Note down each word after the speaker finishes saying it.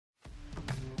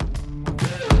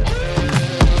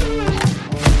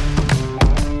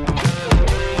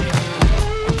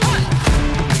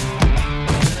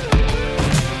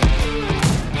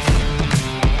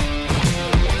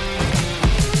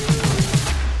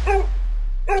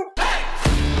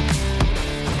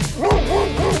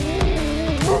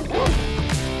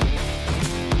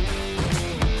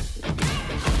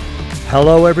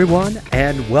Hello, everyone,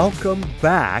 and welcome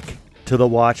back to the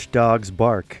Watchdogs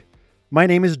Bark. My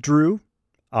name is Drew.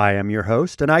 I am your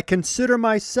host, and I consider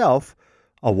myself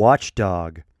a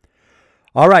watchdog.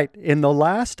 All right, in the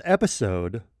last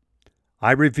episode,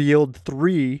 I revealed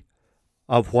 3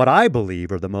 of what I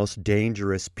believe are the most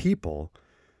dangerous people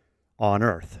on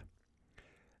Earth.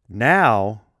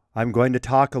 Now, I'm going to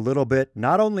talk a little bit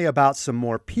not only about some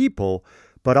more people,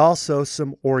 but also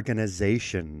some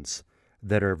organizations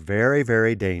that are very,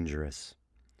 very dangerous.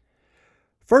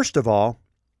 First of all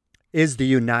is the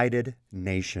United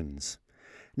Nations.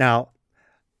 Now,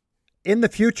 in the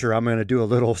future, I'm going to do a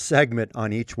little segment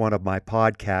on each one of my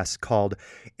podcasts called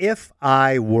If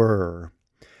I Were.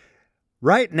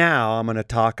 Right now, I'm going to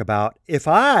talk about if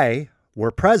I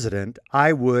were president,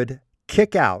 I would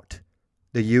kick out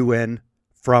the UN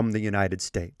from the United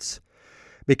States.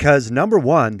 Because number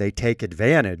one, they take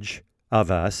advantage of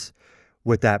us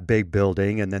with that big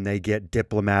building, and then they get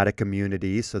diplomatic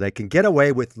immunity so they can get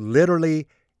away with literally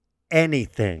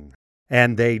anything.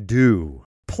 And they do.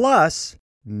 Plus,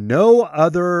 no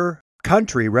other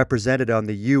country represented on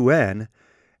the UN,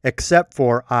 except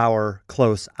for our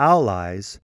close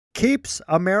allies, keeps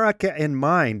America in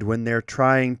mind when they're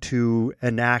trying to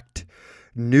enact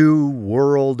new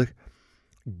world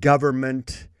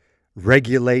government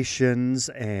regulations.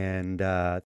 And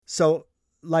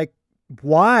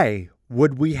why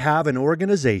would we have an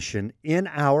organization in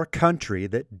our country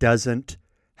that doesn't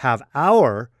have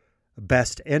our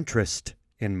best interest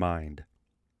in mind?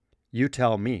 You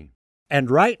tell me. And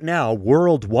right now,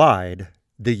 worldwide,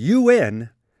 the UN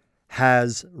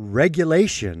has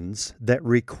regulations that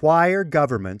require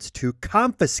governments to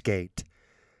confiscate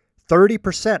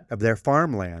 30% of their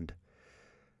farmland.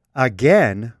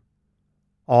 Again,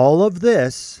 all of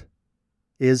this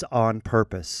is on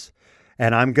purpose.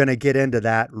 And I'm going to get into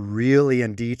that really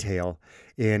in detail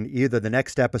in either the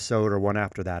next episode or one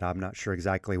after that. I'm not sure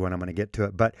exactly when I'm going to get to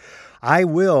it, but I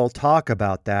will talk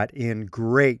about that in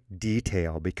great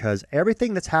detail because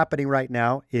everything that's happening right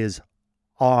now is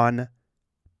on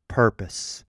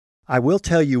purpose. I will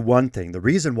tell you one thing. The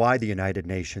reason why the United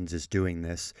Nations is doing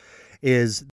this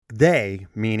is they,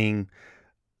 meaning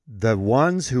the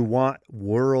ones who want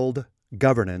world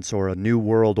governance or a new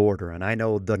world order. And I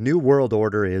know the new world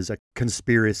order is a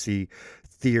conspiracy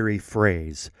theory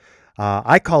phrase.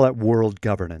 I call it world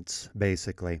governance,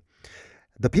 basically.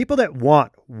 The people that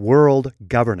want world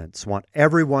governance want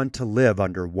everyone to live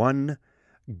under one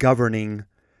governing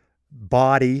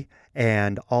body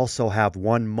and also have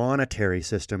one monetary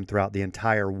system throughout the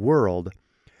entire world,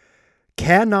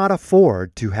 cannot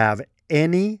afford to have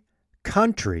any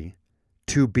country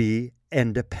to be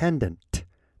independent.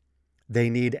 They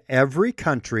need every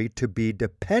country to be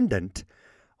dependent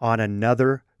on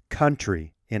another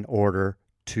country in order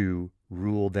to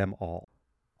rule them all.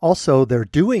 Also, they're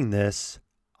doing this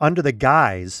under the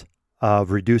guise of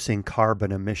reducing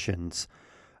carbon emissions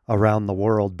around the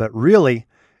world, but really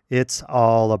it's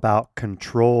all about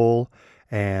control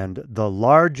and the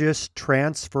largest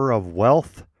transfer of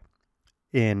wealth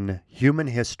in human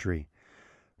history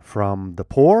from the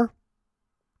poor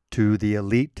to the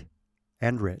elite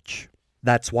and rich.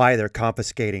 That's why they're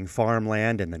confiscating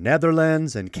farmland in the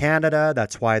Netherlands and Canada.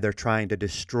 That's why they're trying to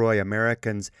destroy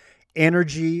Americans'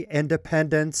 energy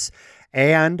independence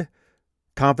and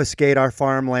confiscate our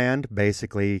farmland.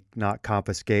 Basically, not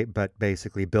confiscate, but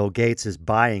basically Bill Gates is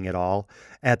buying it all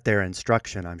at their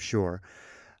instruction, I'm sure.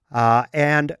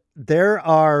 And there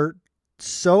are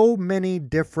so many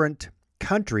different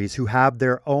countries who have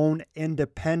their own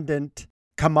independent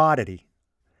commodity.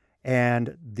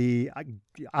 And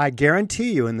I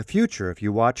guarantee you in the future, if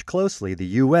you watch closely, the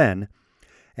UN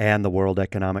and the World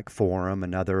Economic Forum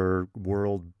and other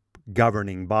world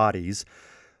governing bodies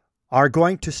are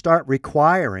going to start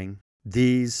requiring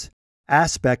these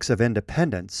aspects of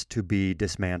independence to be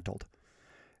dismantled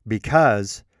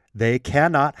because they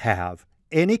cannot have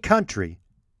any country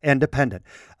independent,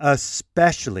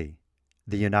 especially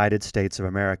the United States of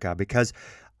America. Because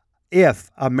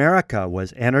if America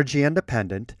was energy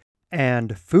independent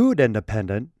and food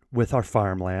independent with our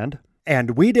farmland,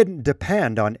 and we didn't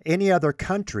depend on any other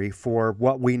country for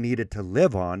what we needed to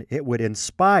live on, it would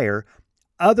inspire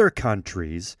other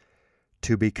countries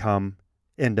to become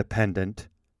independent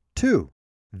too.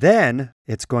 Then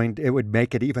it would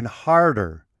make it even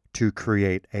harder to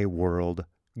create a world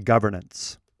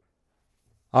governance.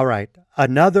 All right,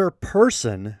 another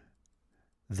person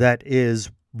that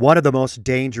is one of the most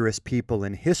dangerous people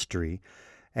in history,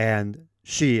 and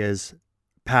she is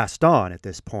passed on at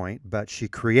this point, but she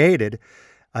created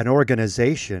an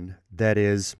organization that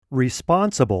is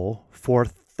responsible for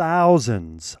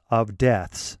thousands of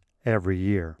deaths every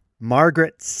year.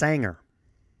 Margaret Sanger.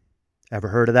 Ever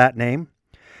heard of that name?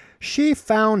 She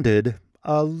founded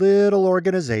a little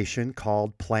organization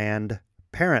called Planned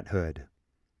Parenthood.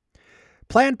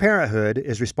 Planned Parenthood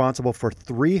is responsible for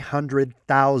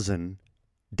 300,000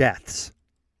 deaths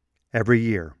every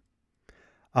year.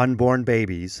 Unborn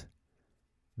babies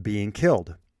being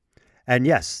killed. And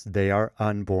yes, they are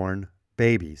unborn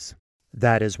babies.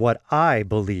 That is what I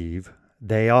believe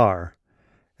they are.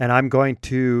 And I'm going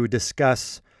to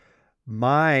discuss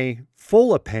my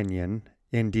full opinion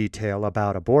in detail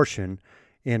about abortion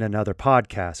in another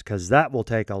podcast, because that will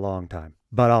take a long time.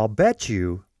 But I'll bet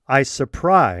you I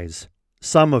surprise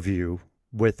some of you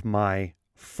with my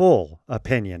full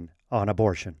opinion on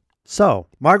abortion. So,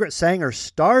 Margaret Sanger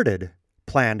started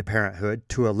Planned Parenthood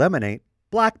to eliminate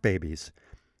black babies.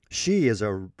 She was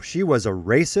a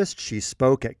racist. She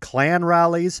spoke at Klan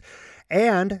rallies,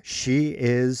 and she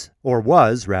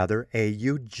was a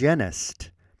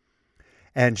eugenist.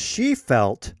 And she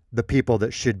felt the people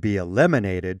that should be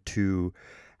eliminated to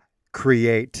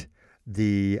create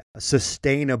the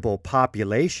sustainable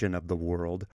population of the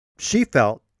world, she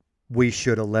felt we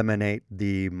should eliminate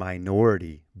the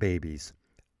minority babies,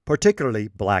 particularly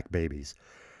black babies.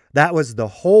 That was the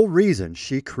whole reason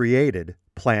she created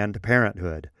Planned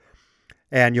Parenthood.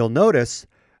 And you'll notice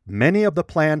many of the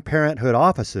Planned Parenthood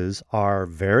offices are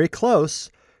very close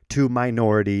to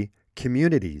minority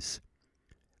communities.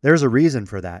 There's a reason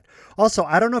for that. Also,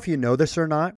 I don't know if you know this or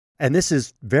not, and this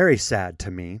is very sad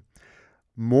to me.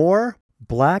 More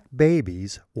black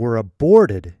babies were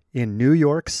aborted in New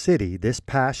York City this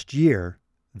past year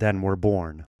than were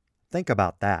born. Think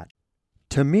about that.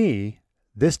 To me,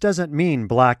 this doesn't mean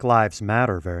Black Lives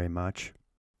Matter very much.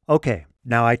 Okay,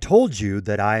 now I told you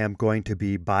that I am going to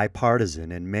be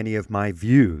bipartisan in many of my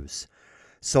views.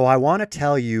 So I want to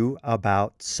tell you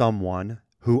about someone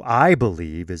who I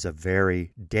believe is a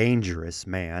very dangerous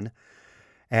man,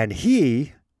 and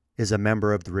he is a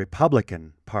member of the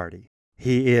Republican Party.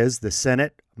 He is the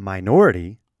Senate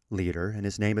Minority Leader, and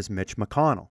his name is Mitch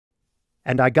McConnell.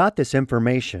 And I got this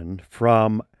information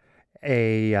from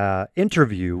a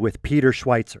interview with Peter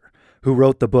Schweizer, who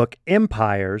wrote the book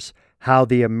Empires: How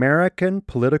the American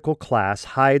Political Class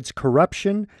Hides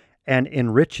Corruption and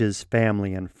Enriches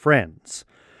Family and Friends.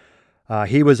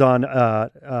 He was on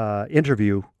an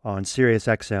interview on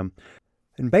SiriusXM,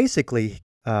 and basically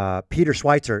Peter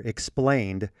Schweizer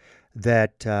explained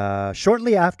that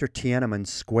shortly after Tiananmen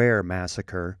Square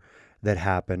massacre that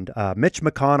happened, Mitch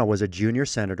McConnell was a junior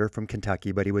senator from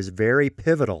Kentucky, but he was very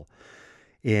pivotal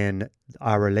in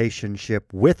our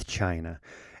relationship with China.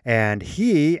 And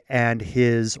he and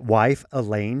his wife,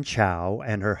 Elaine Chao,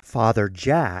 and her father,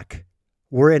 Jack,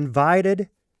 were invited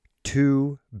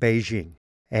to Beijing.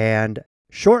 And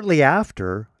shortly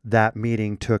after that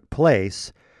meeting took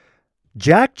place,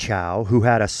 Jack Chao, who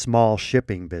had a small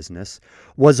shipping business,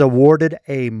 was awarded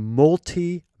a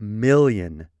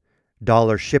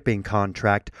multi-million-dollar shipping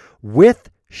contract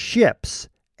with ships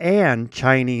and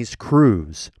Chinese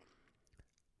crews,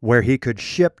 where he could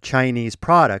ship Chinese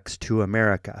products to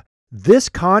America. This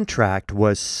contract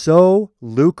was so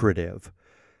lucrative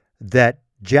that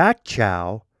Jack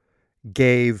Chao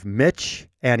gave Mitch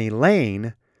and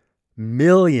Elaine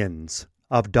millions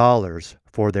of dollars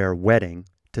for their wedding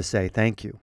to say thank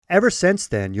you. Ever since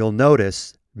then, you'll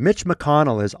notice Mitch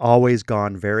McConnell has always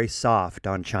gone very soft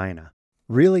on China,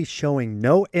 really showing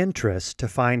no interest to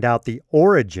find out the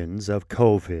origins of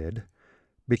COVID,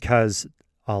 because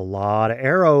a lot of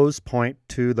arrows point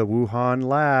to the Wuhan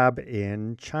lab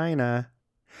in China.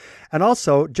 And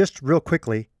also, just real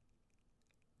quickly,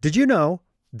 did you know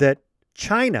that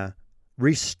China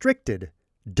restricted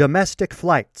domestic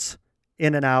flights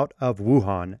in and out of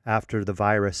Wuhan after the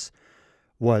virus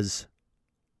was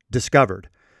discovered?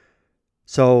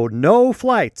 So no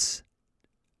flights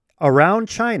around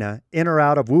China in or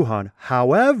out of Wuhan.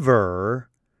 However,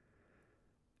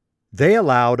 they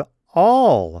allowed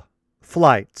all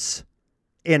flights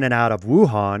in and out of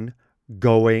Wuhan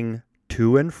going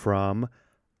to and from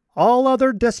all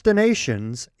other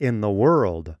destinations in the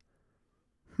world.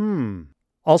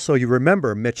 Also, you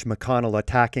remember Mitch McConnell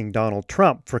attacking Donald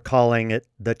Trump for calling it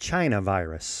the China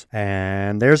virus.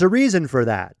 And there's a reason for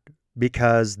that,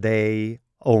 because they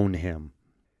own him.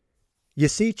 You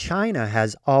see, China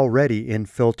has already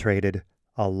infiltrated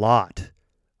a lot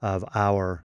of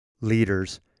our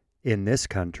leaders in this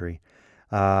country.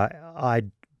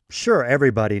 I'm sure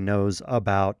everybody knows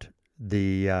about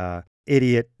the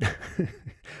idiot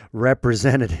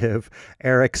Representative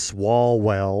Eric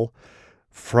Swalwell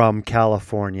from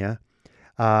California.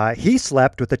 He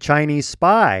slept with a Chinese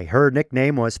spy. Her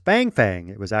nickname was Fang Fang.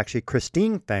 It was actually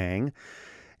Christine Fang.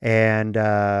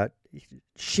 And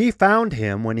she found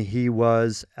him when he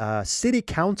was a city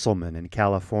councilman in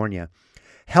California,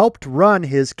 helped run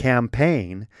his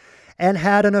campaign, and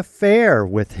had an affair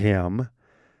with him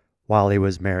while he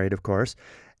was married, of course.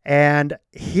 And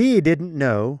he didn't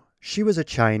know she was a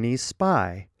Chinese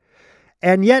spy.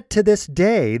 And yet to this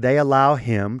day, they allow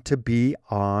him to be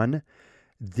on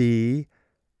the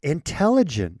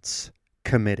intelligence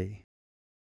committee.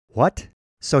 What?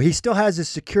 So he still has his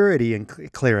security and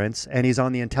clearance, and he's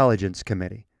on the intelligence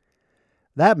committee.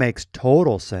 That makes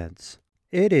total sense.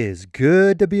 It is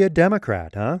good to be a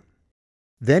Democrat, huh?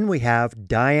 Then we have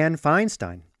Dianne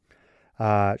Feinstein.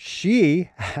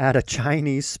 She had a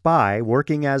Chinese spy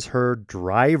working as her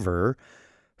driver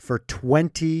for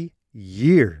 20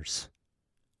 years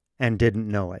and didn't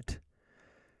know it.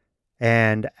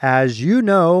 And as you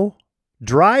know,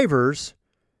 drivers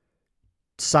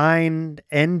sign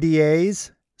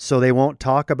NDAs so they won't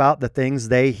talk about the things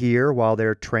they hear while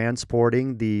they're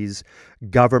transporting these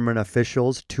government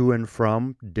officials to and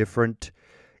from different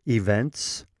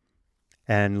events,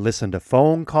 and listen to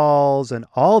phone calls and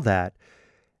all that.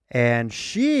 And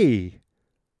she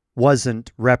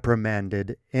wasn't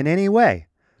reprimanded in any way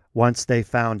once they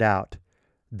found out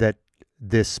that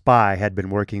this spy had been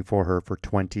working for her for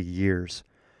 20 years.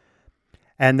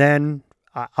 And then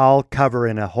I'll cover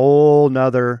in a whole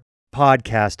nother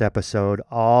podcast episode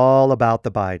all about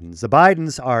the Bidens. The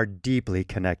Bidens are deeply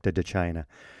connected to China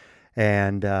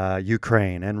and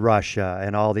Ukraine and Russia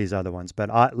and all these other ones.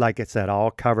 But like I said,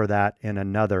 I'll cover that in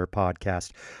another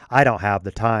podcast. I don't have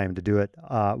the time to do it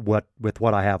with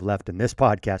what I have left in this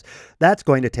podcast. That's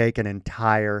going to take an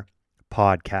entire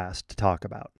podcast to talk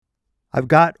about. I've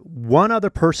got one other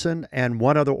person and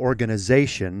one other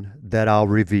organization that I'll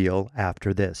reveal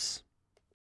after this.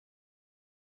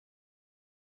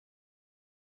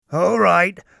 All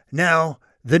right, now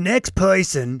the next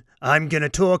person I'm going to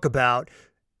talk about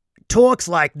talks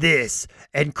like this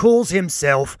and calls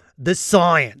himself the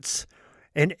Science.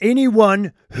 And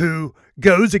anyone who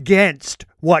goes against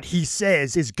what he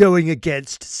says is going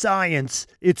against science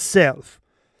itself.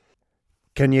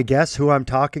 Can you guess who I'm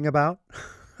talking about?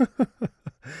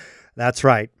 That's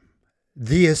right.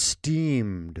 The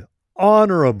esteemed,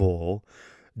 honorable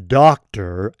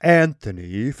Dr.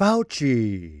 Anthony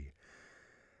Fauci.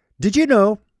 Did you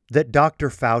know that Dr.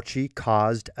 Fauci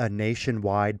caused a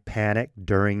nationwide panic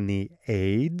during the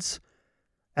AIDS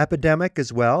epidemic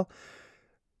as well,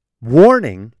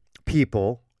 warning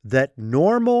people that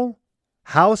normal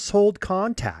household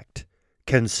contact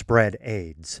can spread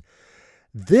AIDS?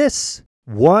 This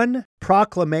one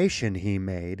proclamation he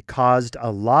made caused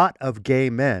a lot of gay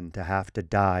men to have to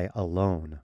die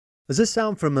alone. Does this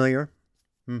sound familiar?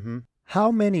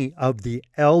 How many of the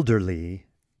elderly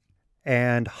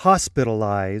and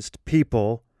hospitalized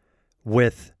people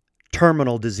with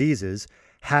terminal diseases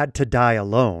had to die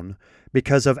alone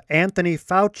because of Anthony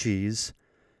Fauci's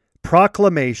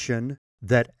proclamation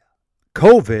that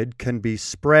COVID can be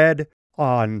spread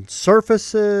on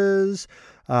surfaces,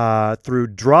 through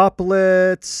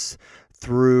droplets,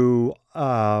 through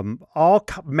all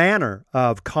manner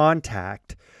of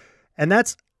contact. And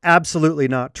that's absolutely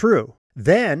not true.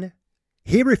 Then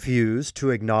he refused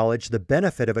to acknowledge the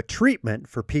benefit of a treatment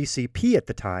for PCP at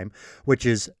the time, which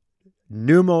is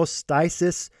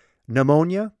pneumocystis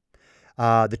pneumonia.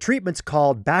 The treatment's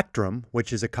called Bactrim,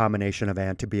 which is a combination of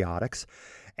antibiotics,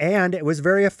 and it was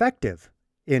very effective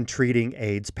in treating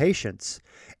AIDS patients.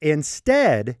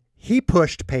 Instead, he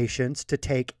pushed patients to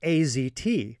take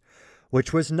AZT,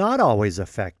 which was not always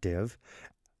effective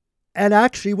and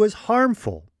actually was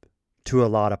harmful to a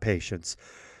lot of patients.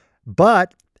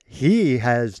 But he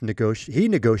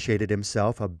negotiated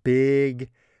himself a big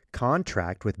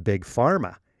contract with Big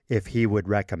Pharma if he would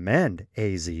recommend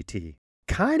AZT.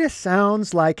 Kind of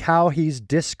sounds like how he's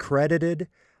discredited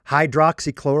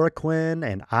hydroxychloroquine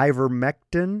and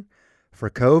ivermectin for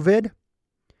COVID.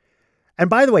 And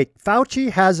by the way,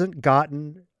 Fauci hasn't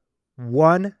gotten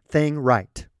one thing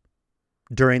right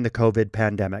during the COVID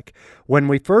pandemic. When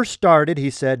we first started, he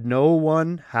said no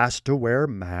one has to wear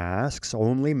masks,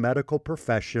 only medical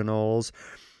professionals.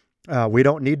 We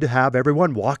don't need to have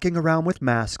everyone walking around with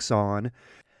masks on.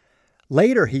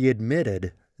 Later, he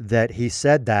admitted that he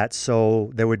said that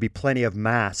so there would be plenty of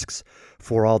masks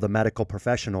for all the medical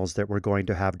professionals that were going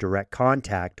to have direct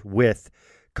contact with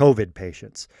COVID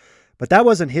patients. But that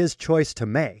wasn't his choice to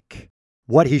make.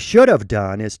 What he should have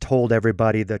done is told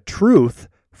everybody the truth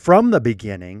from the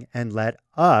beginning and let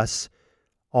us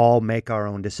all make our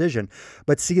own decision.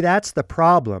 But see, that's the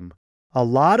problem. A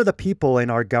lot of the people in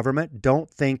our government don't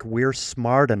think we're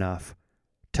smart enough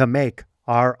to make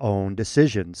our own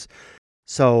decisions.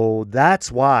 So that's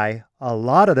why a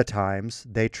lot of the times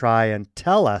they try and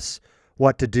tell us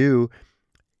what to do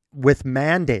with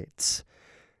mandates.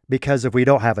 Because if we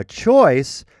don't have a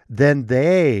choice, then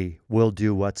they will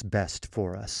do what's best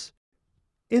for us.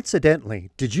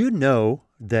 Incidentally, did you know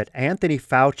that Anthony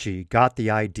Fauci got the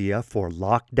idea for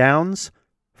lockdowns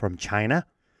from China?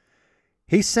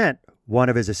 He sent one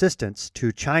of his assistants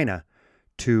to China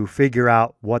to figure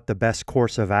out what the best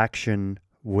course of action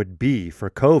would be for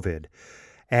COVID.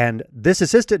 And this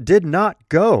assistant did not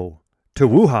go to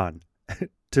Wuhan,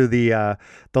 to the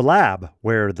lab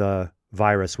where the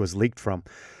virus was leaked from.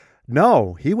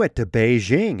 No, he went to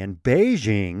Beijing, and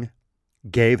Beijing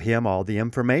gave him all the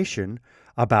information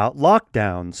about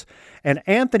lockdowns. And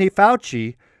Anthony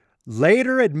Fauci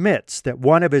later admits that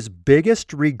one of his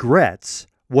biggest regrets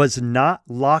was not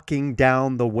locking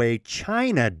down the way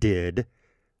China did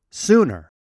sooner.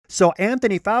 So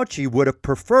Anthony Fauci would have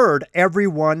preferred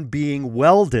everyone being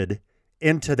welded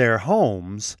into their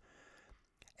homes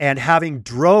and having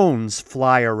drones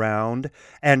fly around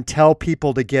and tell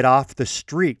people to get off the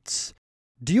streets.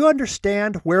 Do you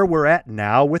understand where we're at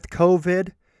now with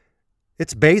COVID?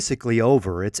 It's basically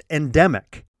over. It's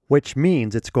endemic, which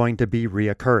means it's going to be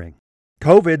reoccurring.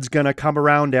 COVID's going to come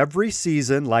around every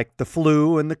season, like the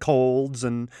flu and the colds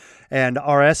and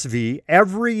RSV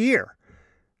every year.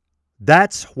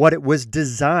 That's what it was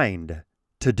designed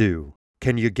to do.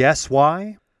 Can you guess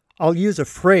why? I'll use a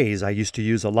phrase I used to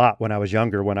use a lot when I was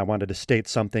younger when I wanted to state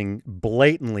something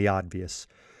blatantly obvious.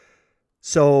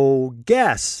 So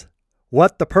guess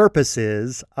what the purpose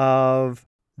is of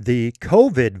the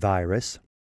COVID virus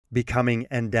becoming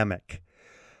endemic.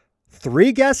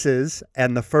 3 guesses,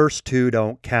 and the first 2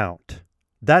 don't count.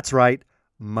 That's right,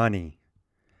 money.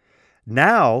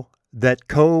 Now that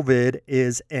COVID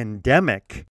is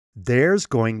endemic, there's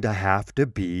going to have to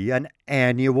be an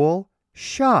annual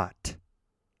shot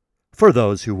for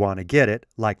those who want to get it,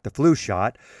 like the flu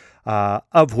shot,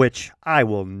 of which I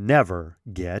will never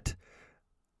get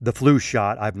the flu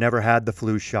shot. I've never had the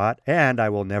flu shot, and I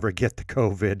will never get the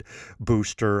COVID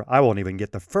booster. I won't even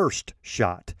get the first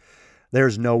shot.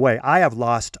 There's no way. I have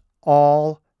lost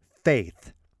all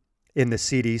faith in the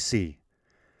CDC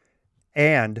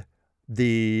and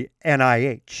the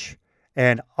NIH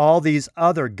and all these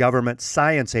other government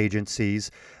science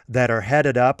agencies that are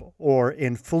headed up or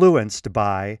influenced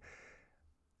by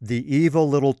the evil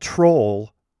little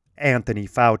troll, Anthony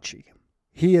Fauci.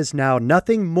 He is now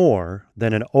nothing more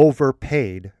than an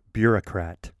overpaid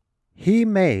bureaucrat. He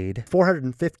made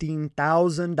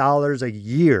 $415,000 a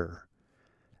year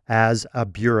as a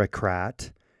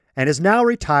bureaucrat and is now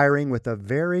retiring with a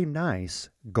very nice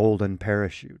golden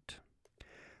parachute.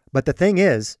 But the thing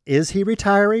is he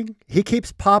retiring? He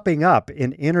keeps popping up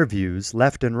in interviews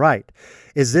left and right.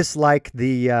 Is this like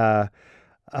the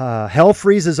Hell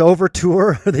Freezes Over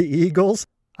tour of the Eagles?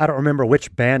 I don't remember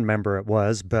which band member it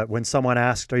was, but when someone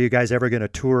asked, are you guys ever going to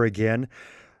tour again?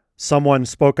 Someone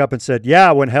spoke up and said,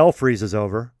 yeah, when hell freezes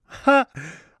over. I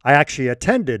actually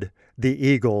attended the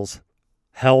Eagles'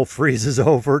 Hell Freezes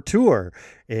Over tour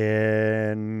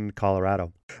in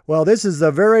Colorado. Well, this is the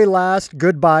very last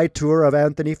goodbye tour of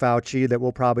Anthony Fauci that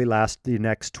will probably last the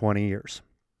next 20 years.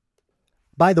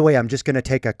 By the way, I'm just going to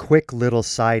take a quick little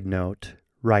side note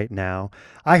right now.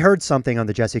 I heard something on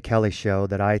the Jesse Kelly show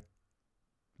that I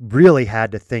really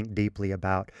had to think deeply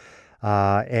about,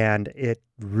 and it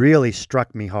really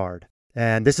struck me hard.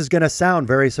 And this is going to sound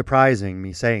very surprising,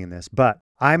 me saying this, but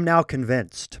I'm now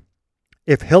convinced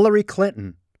if Hillary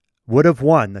Clinton would have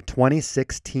won the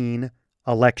 2016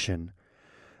 election,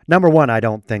 number one, I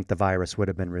don't think the virus would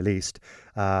have been released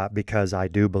because I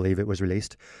do believe it was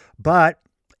released. But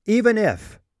even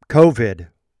if COVID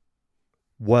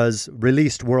was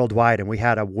released worldwide and we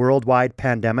had a worldwide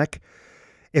pandemic,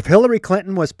 if Hillary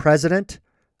Clinton was president,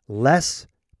 less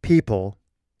people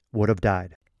would have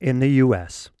died in the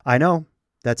U.S. I know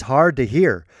that's hard to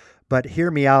hear, but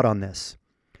hear me out on this.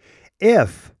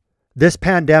 If this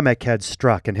pandemic had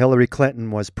struck and Hillary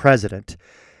Clinton was president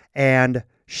and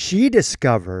she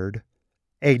discovered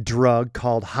a drug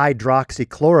called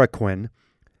hydroxychloroquine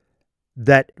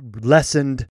that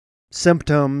lessened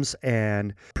symptoms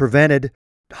and prevented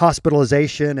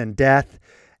hospitalization and death,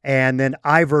 and then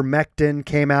ivermectin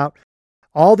came out,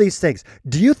 all these things.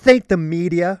 Do you think the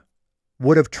media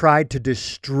would have tried to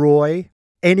destroy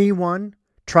anyone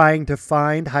trying to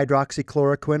find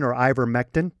hydroxychloroquine or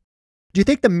ivermectin? Do you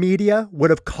think the media would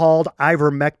have called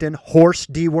ivermectin horse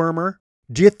dewormer?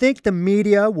 Do you think the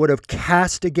media would have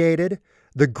castigated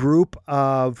the group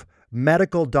of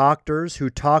medical doctors who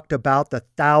talked about the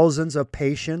thousands of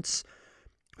patients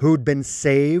who'd been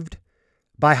saved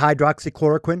by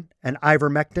hydroxychloroquine and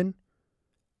ivermectin?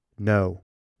 No,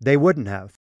 they wouldn't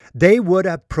have. They would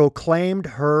have proclaimed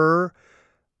her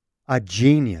a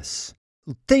genius,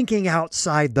 thinking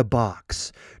outside the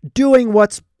box, doing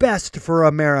what's best for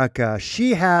America.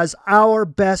 She has our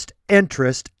best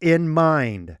interest in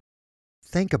mind.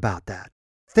 Think about that.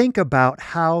 Think about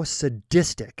how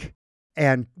sadistic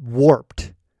and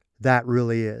warped that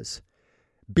really is.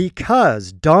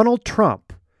 Because Donald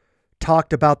Trump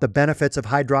talked about the benefits of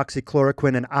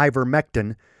hydroxychloroquine and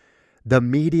ivermectin, the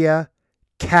media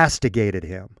castigated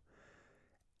him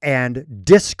and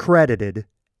discredited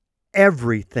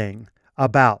everything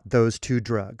about those two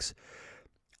drugs.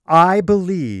 I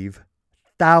believe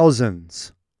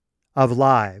thousands of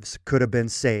lives could have been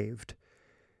saved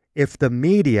if the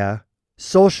media,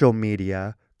 social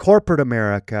media, corporate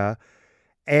America,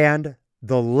 and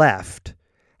the left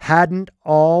hadn't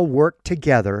all worked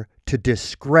together to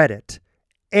discredit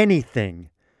anything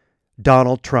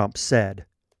Donald Trump said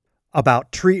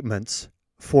about treatments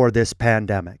for this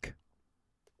pandemic.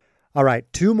 All right,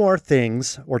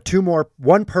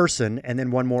 one person and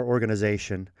then one more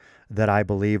organization that I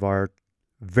believe are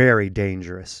very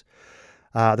dangerous.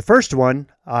 The first one,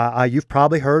 you've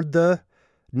probably heard the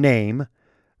name,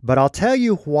 but I'll tell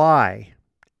you why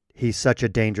he's such a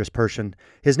dangerous person.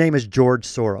 His name is George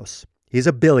Soros. He's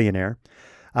a billionaire.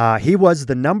 He was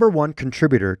the number one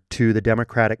contributor to the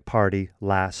Democratic Party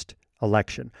last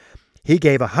election. He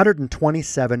gave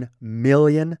 $127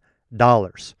 million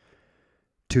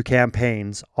to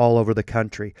campaigns all over the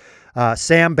country.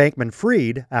 Sam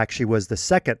Bankman-Fried actually was the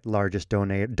second largest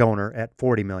donor at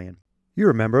 $40 million. You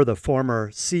remember the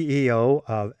former CEO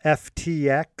of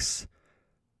FTX,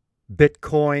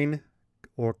 Bitcoin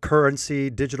or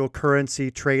digital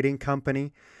currency trading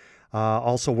company,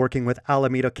 also working with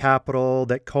Alameda Capital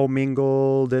that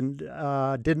commingled and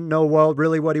didn't know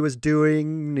really what he was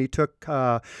doing. He took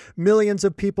millions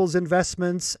of people's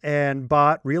investments and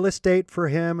bought real estate for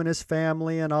him and his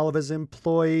family and all of his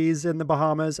employees in the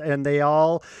Bahamas, and they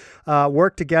all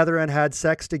worked together and had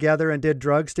sex together and did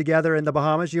drugs together in the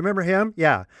Bahamas. You remember him?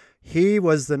 Yeah. He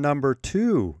was the number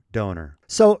 2 donor.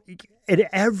 So in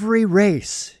every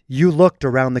race you looked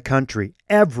around the country,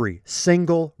 every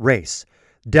single race,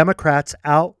 Democrats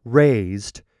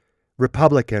outraised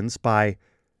Republicans by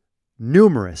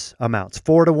numerous amounts,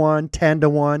 4-1,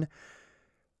 10-1.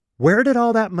 Where did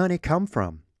all that money come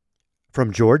from?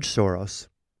 From George Soros,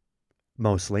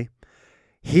 mostly.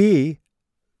 He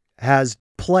has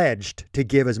pledged to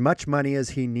give as much money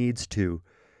as he needs to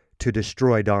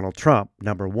destroy Donald Trump,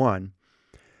 number one,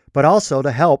 but also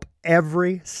to help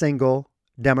every single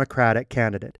Democratic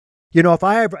candidate. You know,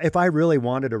 if I really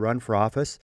wanted to run for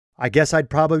office, I guess I'd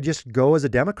probably just go as a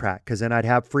Democrat, because then I'd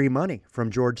have free money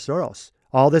from George Soros.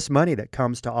 All this money that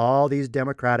comes to all these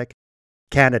Democratic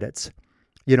candidates.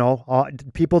 You know,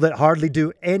 people that hardly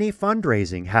do any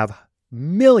fundraising have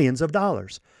millions of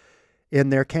dollars in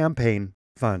their campaign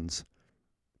funds.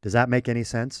 Does that make any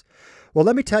sense? Well,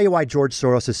 let me tell you why George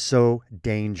Soros is so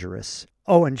dangerous.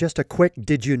 Oh, and just a quick,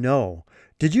 did you know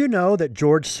that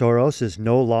George Soros is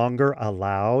no longer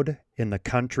allowed in the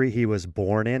country he was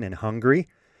born in Hungary?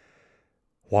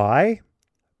 Why?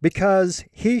 Because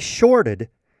he shorted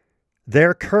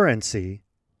their currency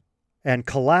and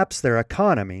collapsed their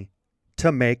economy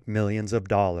to make millions of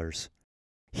dollars.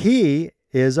 He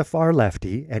is a far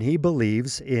lefty, and he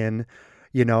believes in,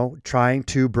 trying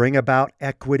to bring about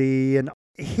equity, and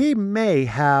he may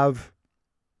have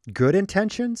good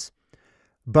intentions,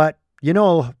 but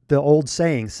the old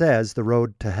saying says the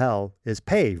road to hell is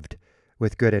paved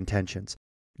with good intentions.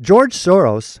 George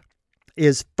Soros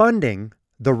is funding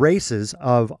the races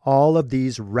of all of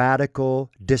these radical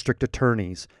district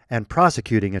attorneys and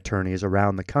prosecuting attorneys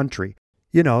around the country.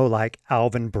 Like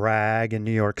Alvin Bragg in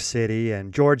New York City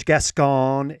and George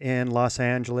Gascon in Los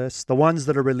Angeles, the ones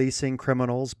that are releasing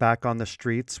criminals back on the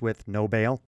streets with no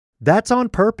bail. That's on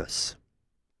purpose.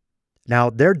 Now,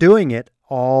 they're doing it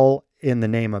all in the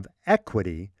name of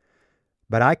equity,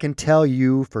 but I can tell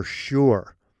you for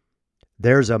sure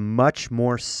there's a much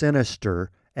more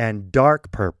sinister and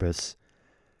dark purpose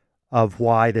of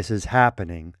why this is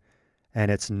happening,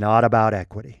 and it's not about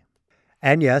equity.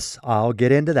 And yes, I'll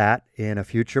get into that in a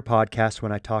future podcast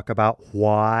when I talk about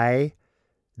why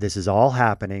this is all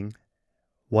happening,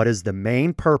 what is the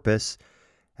main purpose,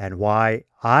 and why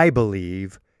I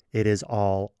believe it is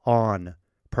all on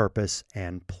purpose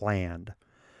and planned.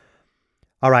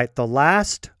 All right, the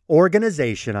last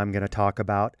organization I'm going to talk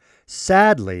about,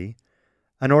 sadly,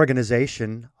 an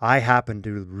organization I happen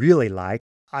to really like.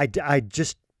 I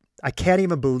can't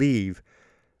even believe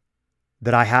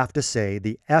that I have to say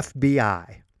the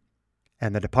FBI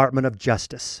and the Department of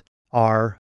Justice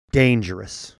are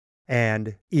dangerous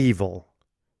and evil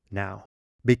now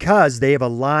because they have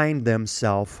aligned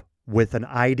themselves with an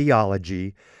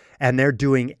ideology and they're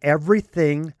doing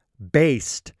everything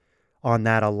based on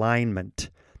that alignment,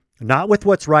 not with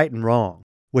what's right and wrong,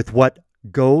 with what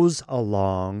goes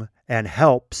along and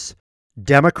helps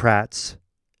Democrats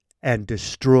and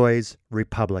destroys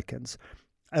Republicans,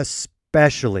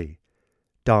 especially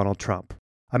Donald Trump.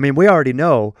 I mean, we already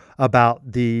know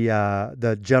about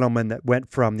the gentleman that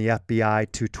went from the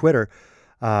FBI to Twitter,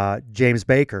 James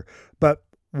Baker. But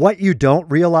what you don't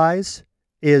realize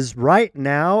is right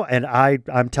now, and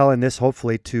I'm telling this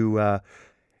hopefully to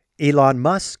Elon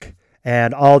Musk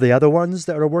and all the other ones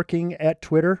that are working at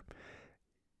Twitter,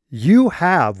 you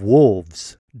have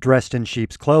wolves dressed in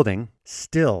sheep's clothing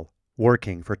still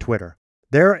working for Twitter.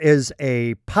 There is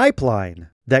a pipeline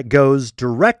that goes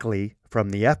directly from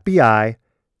the FBI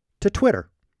to Twitter.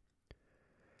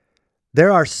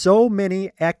 There are so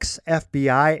many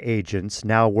ex-FBI agents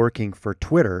now working for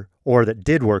Twitter, or that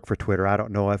did work for Twitter. I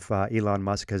don't know if Elon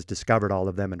Musk has discovered all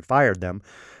of them and fired them,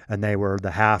 and they were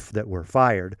the half that were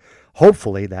fired.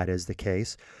 Hopefully that is the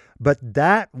case. But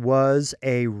that was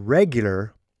a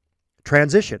regular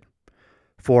transition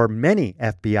for many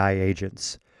FBI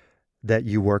agents, that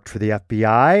you worked for the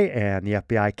FBI and the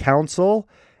FBI counsel,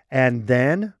 and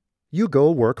then you go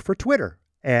work for Twitter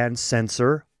and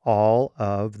censor all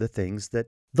of the things that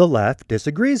the left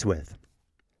disagrees with.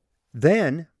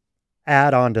 Then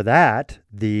add on to that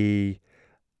the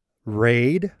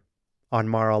raid on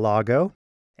Mar-a-Lago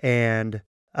and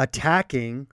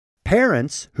attacking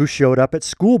parents who showed up at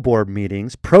school board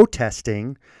meetings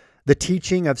protesting the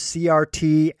teaching of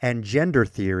CRT and gender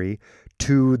theory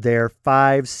to their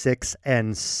 5, 6,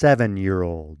 and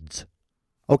 7-year-olds.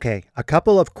 Okay, a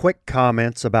couple of quick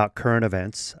comments about current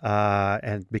events,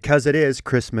 and because it is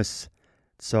Christmas,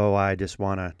 so I just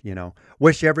want to,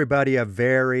 wish everybody a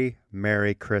very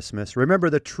Merry Christmas. Remember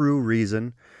the true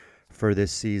reason for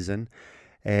this season,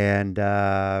 and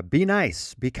be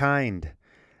nice, be kind,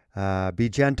 be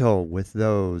gentle with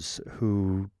those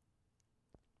who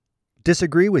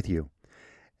disagree with you,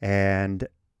 and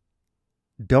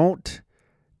don't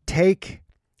take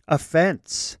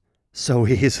offense so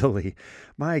easily.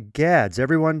 My gads,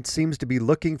 everyone seems to be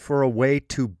looking for a way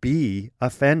to be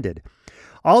offended.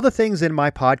 All the things in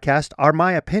my podcast are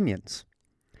my opinions.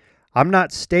 I'm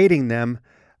not stating them.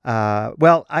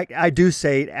 I do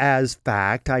say it as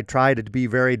fact. I try to be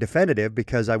very definitive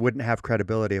because I wouldn't have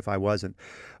credibility if I wasn't.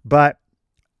 But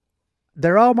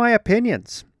they're all my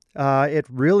opinions. It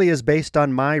really is based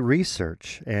on my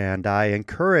research, and I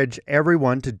encourage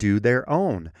everyone to do their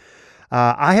own.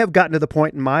 I have gotten to the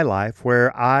point in my life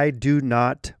where I do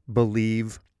not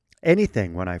believe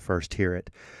anything when I first hear it.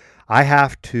 I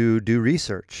have to do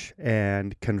research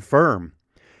and confirm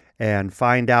and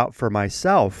find out for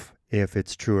myself if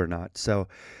it's true or not. So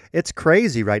it's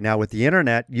crazy right now with the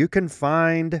internet. You can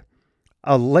find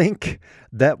a link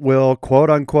that will, quote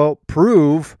unquote,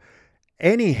 prove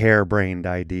any harebrained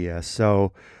idea.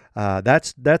 So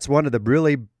that's one of the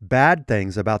really bad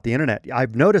things about the internet.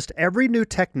 I've noticed every new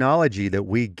technology that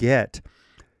we get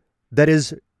that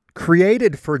is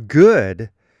created for good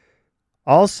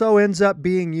also ends up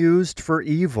being used for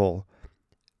evil.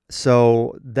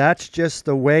 So that's just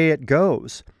the way it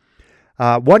goes.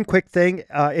 One quick thing,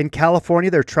 in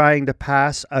California, they're trying to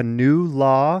pass a new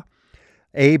law,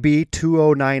 AB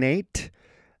 2098,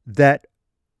 that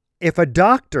if a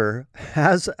doctor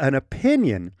has an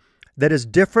opinion that is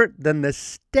different than the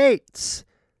state's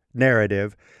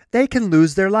narrative, they can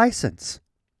lose their license.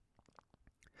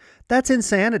 That's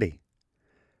insanity.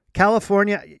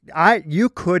 California, you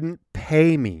couldn't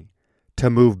pay me to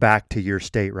move back to your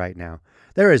state right now.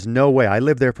 There is no way. I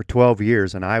lived there for 12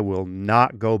 years and I will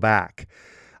not go back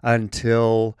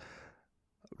until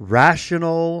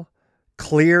rational,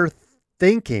 clear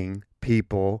thinking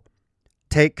people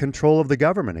take control of the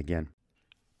government again.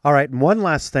 All right, and one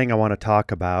last thing I want to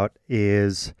talk about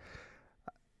is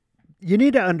you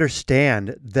need to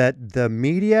understand that the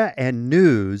media and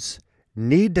news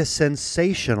need to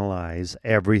sensationalize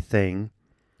everything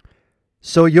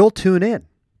so you'll tune in,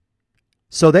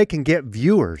 so they can get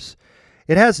viewers.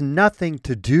 It has nothing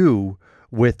to do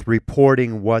with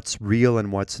reporting what's real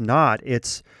and what's not.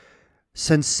 It's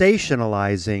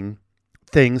sensationalizing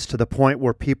things to the point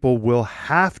where people will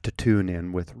have to tune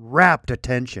in with rapt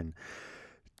attention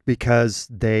because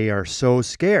they are so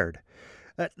scared.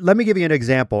 Let me give you an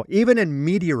example. Even in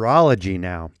meteorology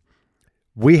now,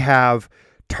 we have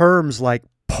terms like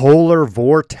polar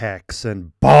vortex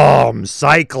and bomb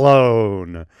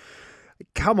cyclone.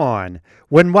 Come on.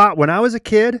 When I was a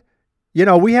kid,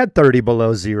 we had 30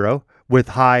 below zero. with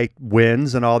high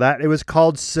winds and all that. It was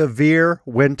called severe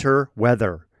winter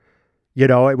weather. You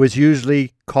know, it was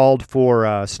usually called for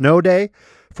a snow day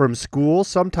from school.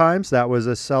 Sometimes that was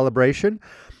a celebration.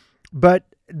 But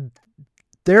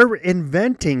they're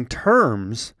inventing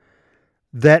terms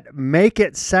that make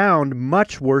it sound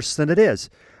much worse than it is.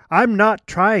 I'm not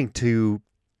trying to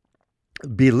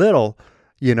belittle,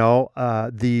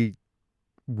 the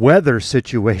weather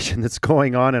situation that's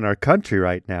going on in our country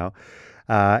right now,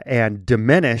 and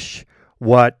diminish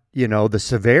what, the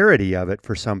severity of it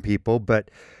for some people. But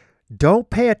don't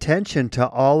pay attention to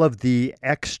all of the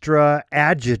extra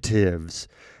adjectives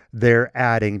they're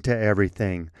adding to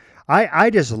everything. I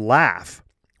just laugh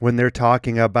when they're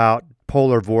talking about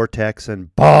polar vortex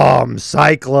and bomb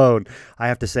cyclone. I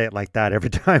have to say it like that every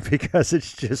time because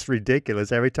it's just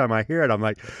ridiculous. Every time I hear it, I'm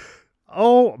like,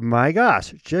 oh my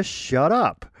gosh, just shut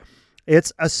up.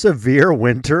 It's a severe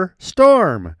winter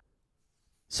storm.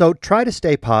 So try to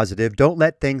stay positive. Don't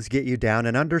let things get you down,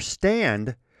 and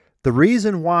understand the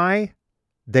reason why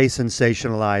they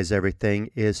sensationalize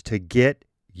everything is to get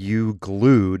you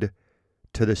glued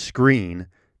to the screen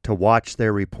to watch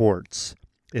their reports.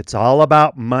 It's all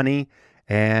about money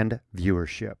and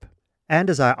viewership. And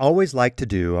as I always like to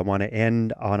do, I want to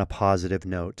end on a positive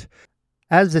note.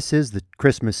 As this is the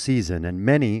Christmas season and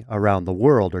many around the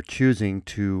world are choosing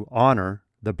to honor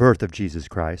the birth of Jesus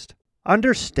Christ,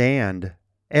 understand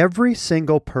every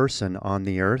single person on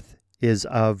the earth is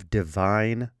of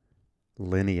divine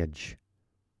lineage.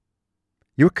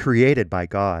 You're created by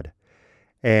God,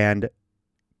 and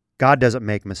God doesn't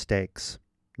make mistakes,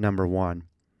 number one.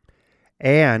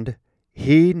 And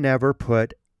He never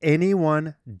put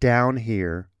anyone down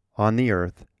here on the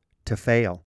earth to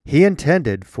fail. He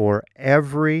intended for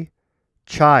every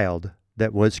child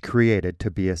that was created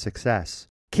to be a success.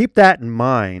 Keep that in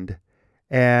mind,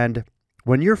 and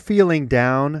when you're feeling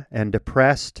down and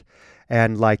depressed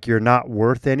and like you're not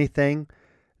worth anything,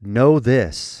 know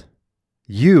this: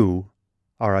 you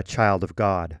are a child of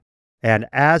God, and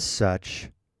as such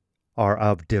are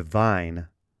of divine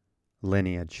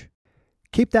lineage.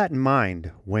 Keep that in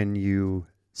mind when you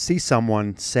see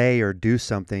someone say or do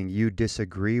something you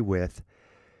disagree with.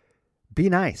 Be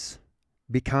nice.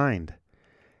 Be kind.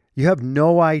 You have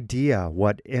no idea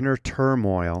what inner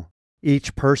turmoil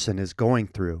each person is going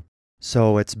through.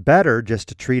 So it's better just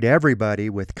to treat everybody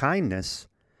with kindness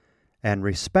and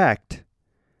respect,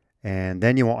 and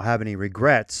then you won't have any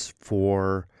regrets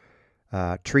for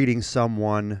treating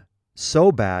someone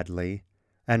so badly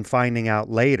and finding out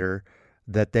later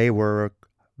that they were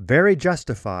very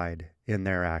justified in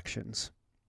their actions.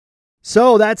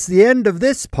 So that's the end of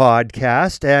this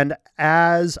podcast. And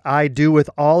as I do with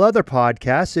all other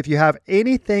podcasts, if you have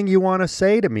anything you want to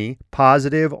say to me,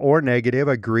 positive or negative,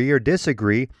 agree or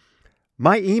disagree,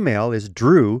 my email is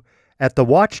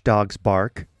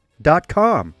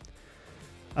drew@thewatchdogsbark.com.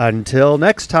 Until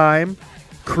next time,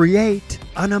 create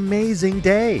an amazing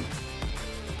day.